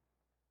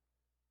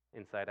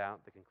 Inside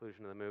Out, the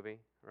conclusion of the movie,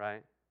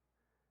 right?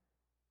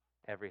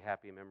 Every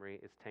happy memory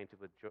is tainted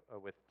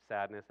with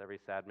sadness. Every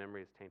sad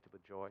memory is tainted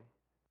with joy.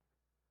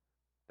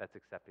 That's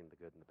accepting the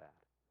good and the bad.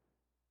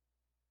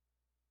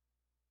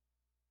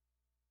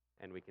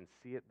 And we can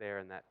see it there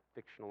in that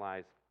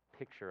fictionalized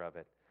picture of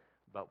it.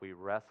 But we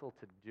wrestle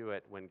to do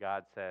it when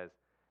God says,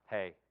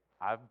 hey,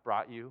 I've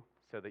brought you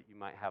so that you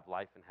might have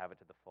life and have it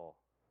to the full.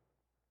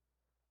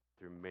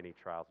 Through many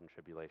trials and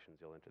tribulations,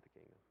 you'll enter the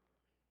kingdom.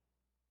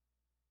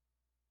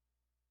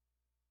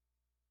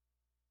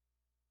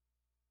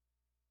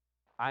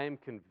 I am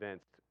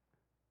convinced.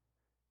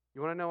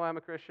 You want to know why I'm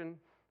a Christian?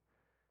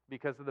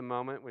 Because of the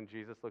moment when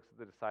Jesus looks at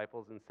the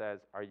disciples and says,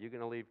 are you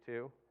going to leave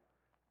too?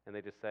 And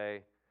they just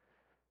say,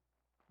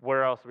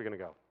 where else are we going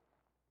to go?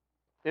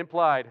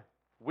 Implied,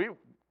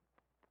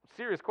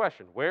 serious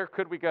question, where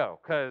could we go?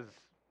 Because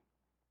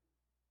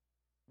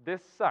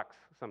this sucks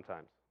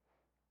sometimes.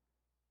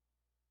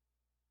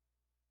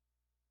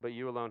 But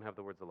you alone have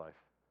the words of life.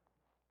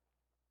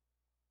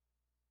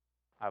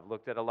 I've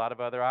looked at a lot of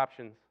other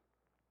options.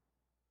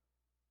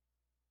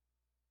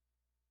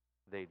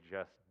 They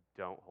just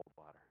don't hold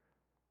water.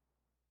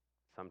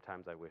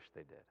 Sometimes I wish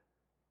they did.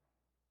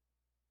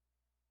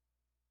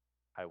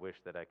 I wish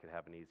that I could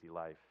have an easy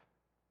life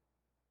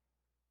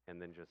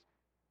and then just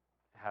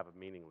have a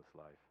meaningless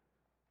life.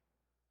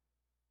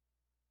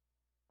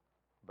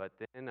 But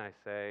then I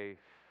say,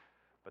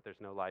 but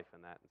there's no life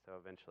in that. And so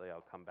eventually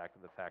I'll come back to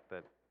the fact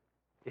that,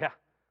 yeah,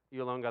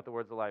 you alone got the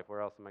words of life.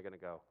 Where else am I going to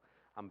go?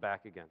 I'm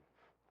back again.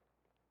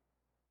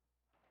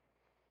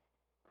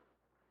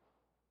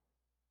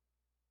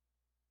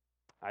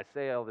 I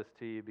say all this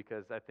to you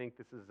because I think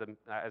this is,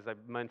 as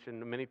I've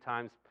mentioned many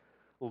times,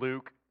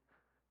 Luke,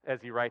 as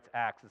he writes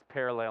Acts, is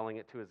paralleling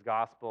it to his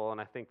gospel,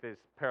 and I think he's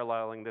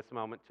paralleling this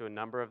moment to a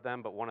number of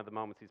them, but one of the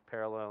moments he's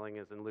paralleling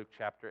is in Luke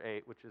chapter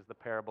 8, which is the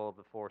parable of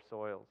the four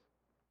soils,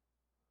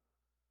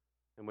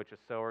 in which a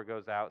sower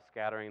goes out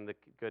scattering the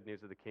good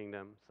news of the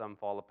kingdom. Some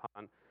fall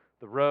upon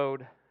the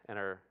road and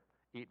are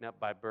eaten up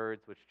by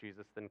birds, which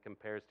Jesus then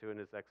compares to in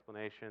his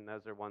explanation.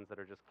 Those are ones that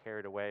are just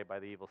carried away by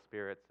the evil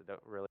spirits that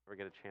don't really ever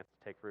get a chance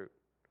to take root.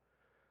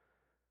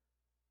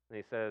 And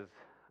he says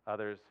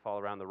others fall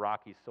around the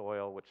rocky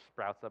soil, which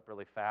sprouts up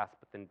really fast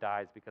but then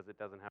dies because it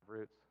doesn't have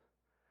roots.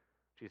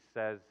 Jesus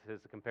says his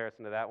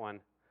comparison to that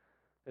one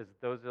is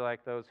those are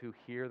like those who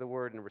hear the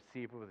word and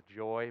receive it with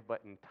joy,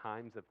 but in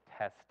times of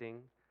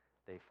testing,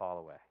 they fall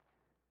away.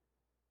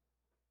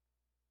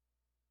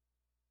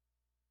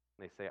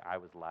 And they say, I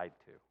was lied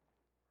to.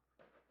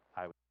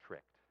 I was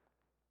tricked.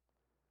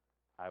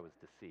 I was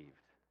deceived.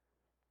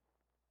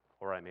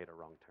 Or I made a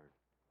wrong turn.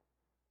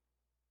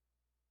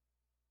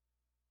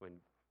 When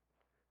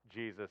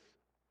Jesus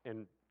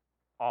and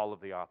all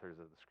of the authors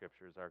of the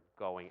scriptures are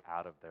going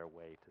out of their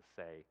way to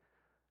say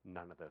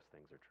none of those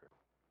things are true.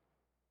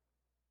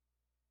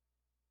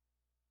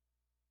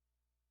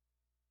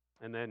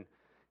 And then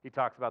he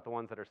talks about the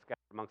ones that are scattered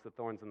amongst the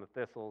thorns and the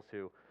thistles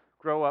who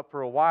grow up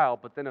for a while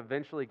but then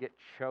eventually get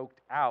choked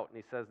out. And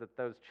he says that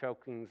those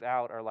chokings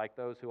out are like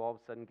those who all of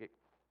a sudden get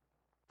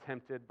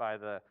tempted by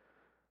the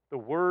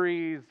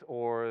worries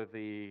or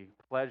the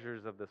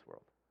pleasures of this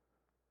world.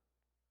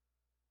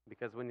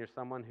 Because when you're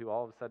someone who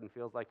all of a sudden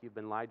feels like you've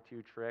been lied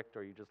to, tricked,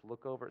 or you just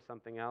look over at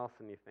something else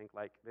and you think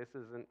like this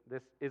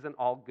isn't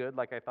all good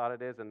like I thought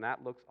it is, and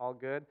that looks all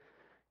good,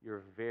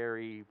 you're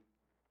very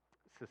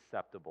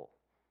susceptible.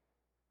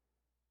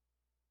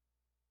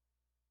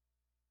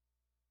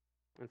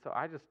 And so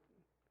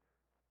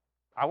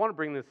I want to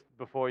bring this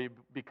before you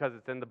because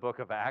it's in the book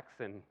of Acts,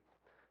 and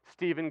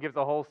Stephen gives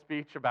a whole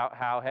speech about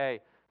how, hey,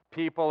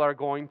 people are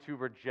going to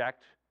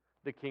reject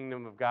the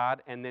kingdom of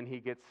God, and then he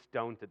gets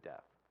stoned to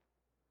death.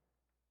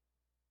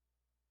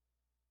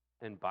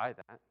 And by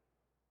that,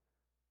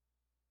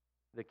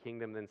 the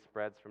kingdom then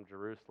spreads from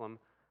Jerusalem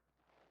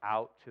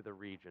out to the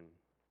region,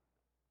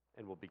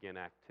 and we'll begin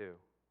Act 2,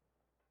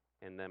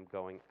 and them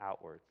going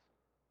outwards.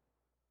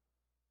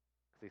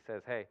 Because he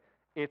says, hey,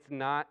 it's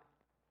not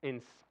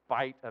in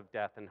spite of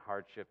death and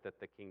hardship that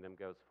the kingdom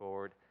goes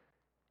forward.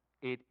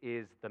 It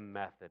is the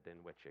method in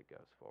which it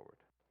goes forward.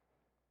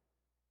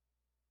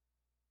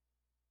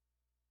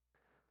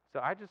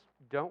 So I just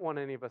don't want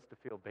any of us to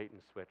feel bait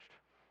and switched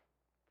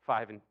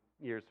 5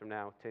 years from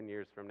now, 10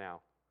 years from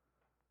now.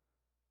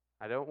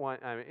 I don't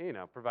want,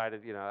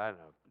 provided, I don't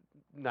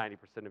know,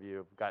 90% of you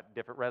have got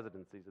different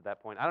residencies at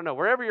that point. I don't know,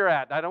 wherever you're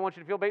at, I don't want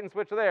you to feel bait and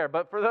switch there.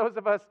 But for those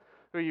of us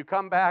who you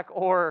come back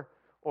or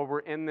we're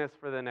in this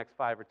for the next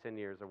 5 or 10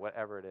 years or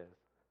whatever it is,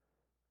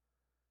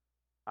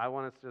 I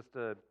want us just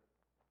to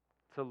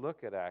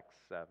look at Acts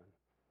 7,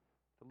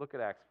 to look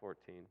at Acts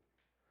 14,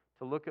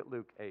 to look at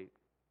Luke 8.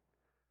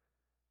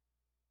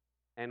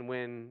 And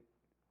when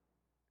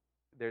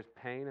there's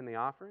pain in the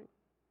offering,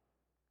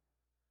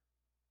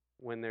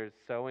 when there's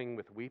sowing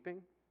with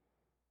weeping,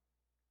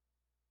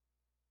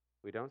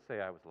 we don't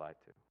say, I was lied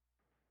to.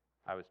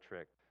 I was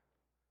tricked.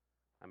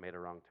 I made a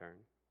wrong turn.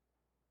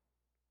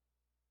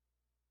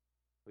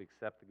 We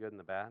accept the good and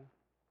the bad.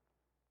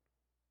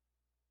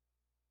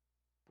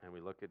 And we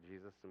look at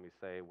Jesus and we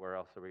say, where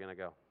else are we going to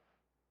go?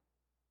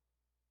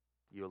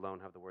 You alone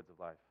have the words of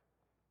life.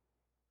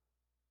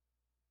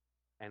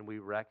 And we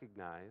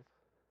recognize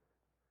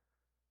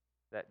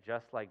that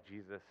just like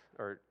Jesus,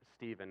 or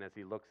Stephen, as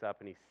he looks up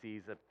and he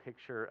sees a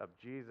picture of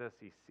Jesus,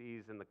 he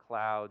sees in the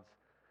clouds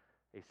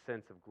a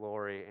sense of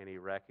glory, and he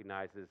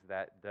recognizes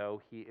that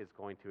though he is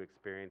going to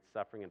experience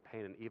suffering and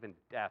pain and even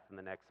death in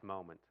the next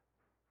moment,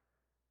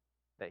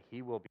 that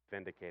he will be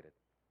vindicated.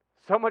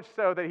 So much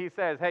so that he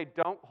says, hey,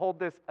 don't hold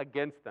this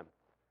against them.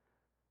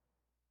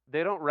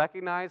 They don't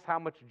recognize how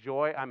much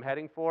joy I'm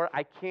heading for.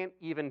 I can't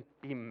even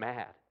be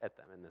mad at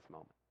them in this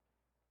moment.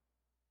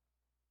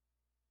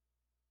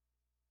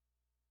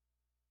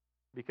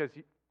 Because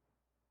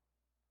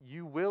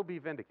you will be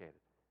vindicated.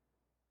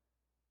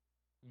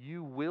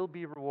 You will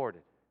be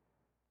rewarded.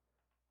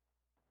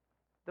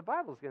 The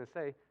Bible is going to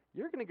say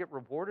you're going to get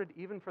rewarded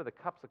even for the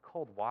cups of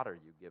cold water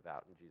you give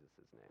out in Jesus'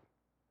 name.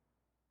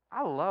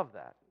 I love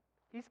that.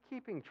 He's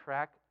keeping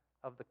track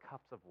of the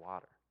cups of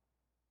water.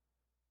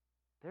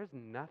 There's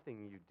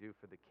nothing you do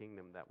for the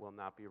kingdom that will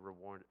not be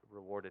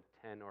rewarded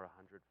 10 or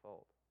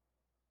 100-fold.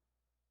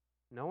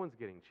 No one's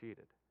getting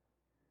cheated.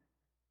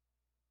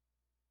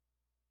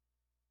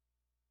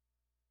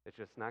 It's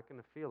just not going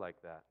to feel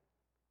like that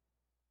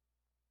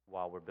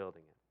while we're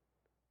building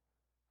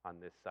it on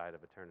this side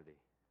of eternity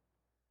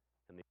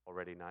and the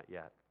already not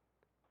yet.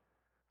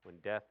 When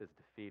death is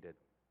defeated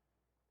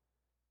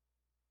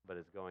but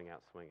is going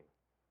out swinging.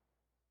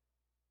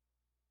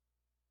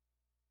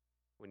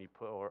 When you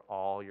pour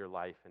all your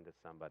life into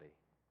somebody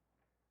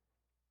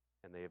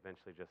and they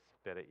eventually just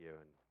spit at you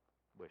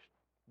and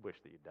wish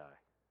that you die.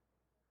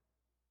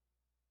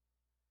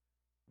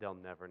 They'll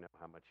never know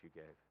how much you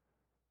gave.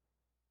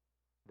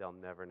 They'll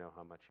never know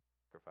how much you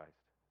sacrificed.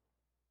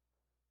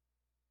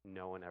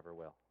 No one ever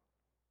will.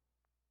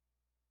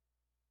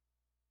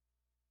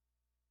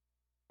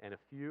 And a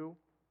few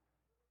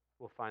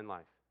will find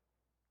life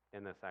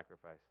in the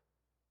sacrifice.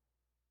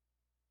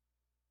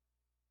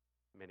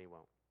 Many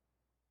won't.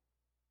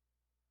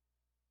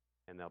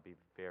 And they'll be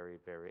very,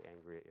 very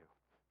angry at you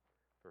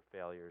for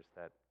failures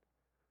that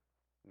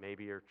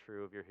maybe are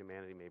true of your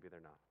humanity, maybe they're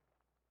not.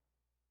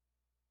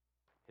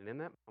 And in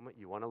that moment,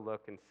 you want to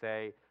look and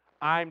say,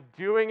 I'm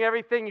doing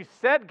everything you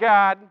said,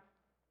 God.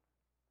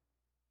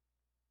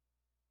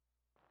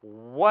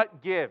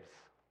 What gives?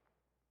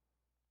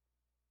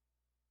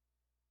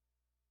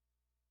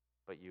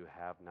 But you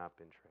have not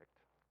been tricked.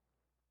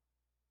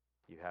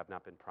 You have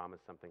not been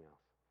promised something else.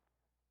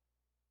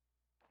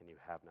 And you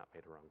have not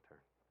made a wrong turn.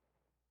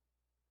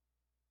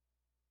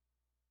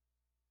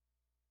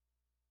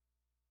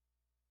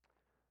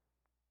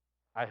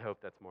 I hope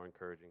that's more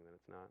encouraging than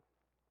it's not.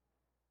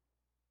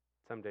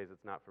 Some days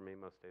it's not for me,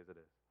 most days it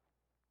is.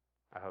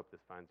 I hope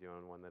this finds you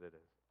on one that it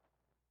is.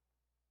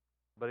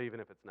 But even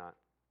if it's not,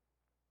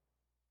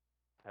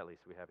 at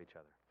least we have each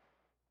other.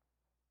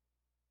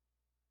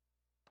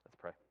 Let's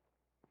pray.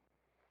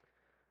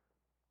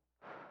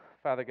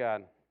 Father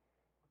God,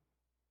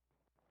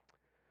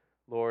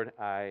 Lord,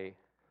 I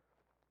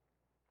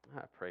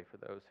pray for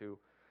those who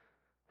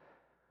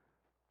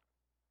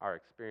are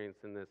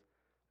experiencing this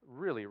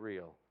really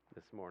real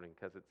this morning,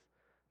 because it's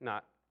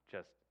not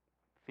just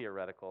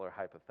theoretical or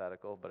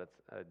hypothetical, but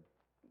it's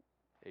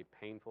a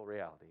painful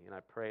reality. And I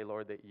pray,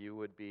 Lord, that you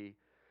would be,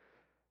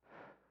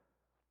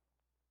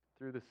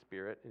 through the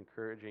Spirit,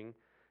 encouraging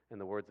in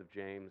the words of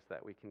James,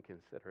 that we can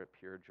consider it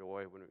pure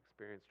joy when we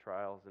experience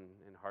trials and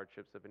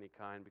hardships of any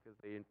kind, because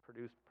they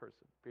produce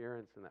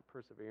perseverance, and that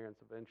perseverance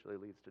eventually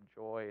leads to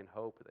joy and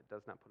hope that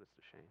does not put us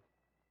to shame.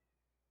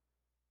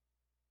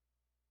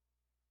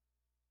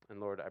 And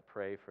Lord, I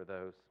pray for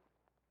those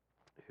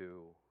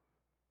who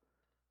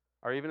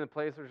are even in a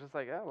place where it's just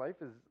like, oh, life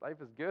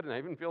is good, and I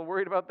even feel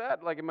worried about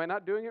that. Like, am I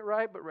not doing it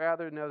right? But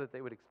rather know that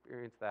they would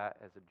experience that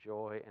as a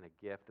joy and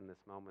a gift in this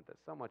moment, that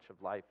so much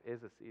of life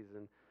is a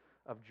season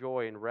of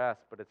joy and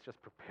rest, but it's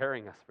just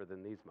preparing us for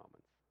these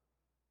moments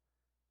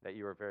that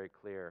you are very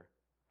clear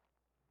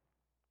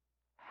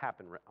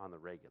happen on the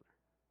regular.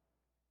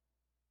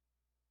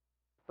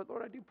 But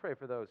Lord, I do pray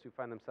for those who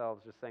find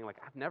themselves just saying, like,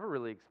 I've never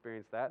really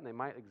experienced that, and they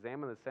might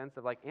examine the sense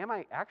of, like, am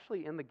I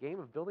actually in the game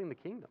of building the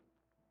kingdom?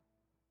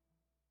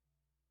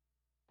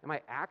 Am I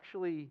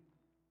actually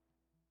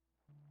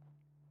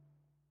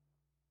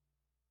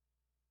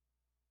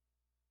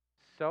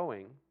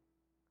sowing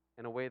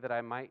in a way that I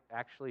might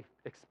actually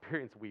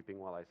experience weeping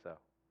while I sow?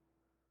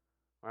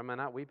 Or am I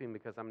not weeping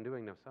because I'm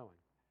doing no sowing?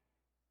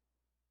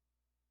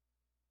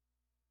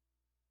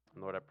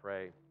 And Lord, I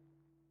pray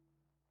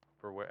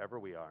for wherever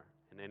we are,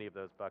 in any of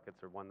those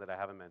buckets or one that I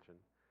haven't mentioned,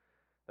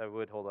 that we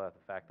would hold out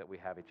the fact that we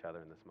have each other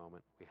in this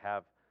moment. We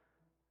have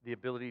the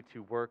ability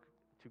to work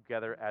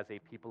together as a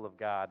people of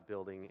God,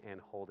 building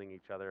and holding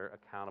each other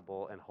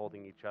accountable and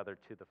holding each other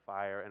to the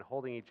fire and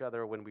holding each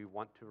other when we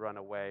want to run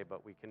away,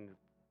 but we can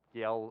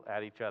yell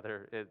at each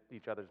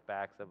other's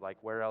backs of, like,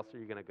 where else are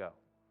you going to go?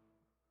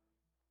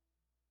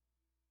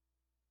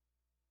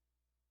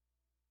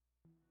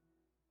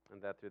 And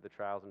that through the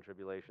trials and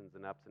tribulations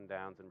and ups and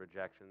downs and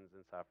rejections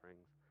and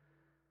sufferings,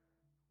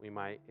 we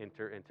might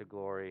enter into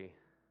glory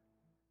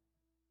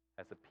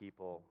as a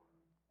people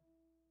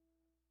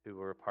who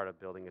were a part of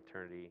building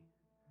eternity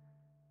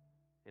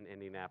in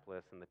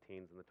Indianapolis in the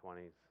teens and the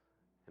 20s,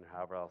 and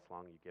however else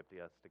long you give to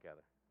us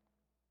together.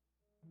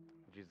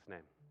 In Jesus'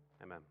 name,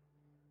 amen.